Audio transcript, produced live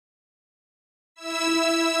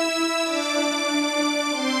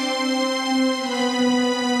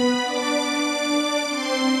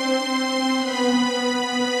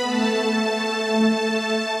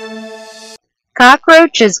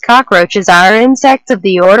Cockroaches. Cockroaches are insects of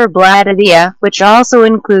the order Blattodea, which also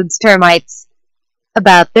includes termites.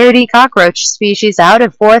 About 30 cockroach species out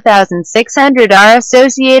of 4,600 are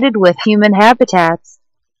associated with human habitats.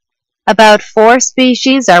 About 4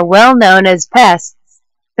 species are well known as pests.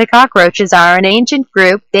 The cockroaches are an ancient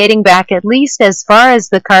group dating back at least as far as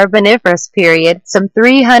the Carboniferous period, some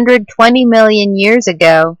 320 million years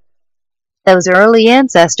ago. Those early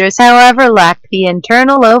ancestors, however, lacked the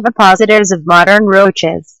internal ovipositors of modern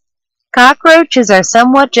roaches. Cockroaches are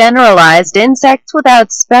somewhat generalized insects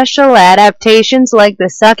without special adaptations like the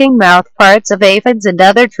sucking mouthparts of aphids and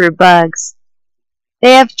other true bugs.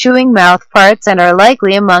 They have chewing mouthparts and are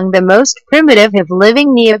likely among the most primitive of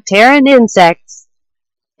living neopteran insects.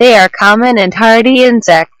 They are common and hardy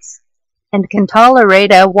insects, and can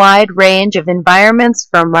tolerate a wide range of environments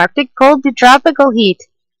from Arctic cold to tropical heat.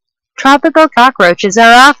 Tropical cockroaches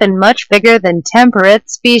are often much bigger than temperate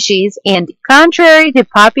species and, contrary to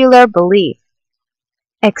popular belief,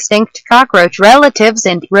 extinct cockroach relatives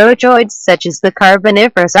and roachoids such as the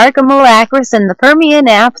Carboniferous Archaeolacris and the Permian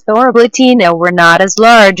Aphthorblatina were not as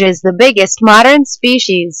large as the biggest modern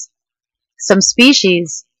species. Some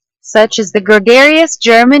species, such as the gregarious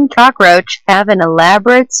German cockroach, have an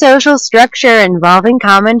elaborate social structure involving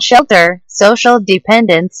common shelter, social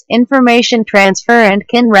dependence, information transfer, and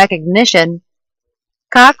kin recognition.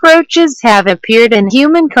 Cockroaches have appeared in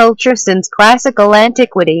human culture since classical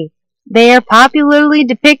antiquity. They are popularly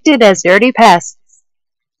depicted as dirty pests,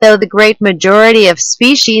 though the great majority of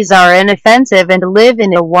species are inoffensive and live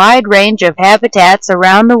in a wide range of habitats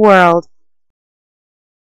around the world.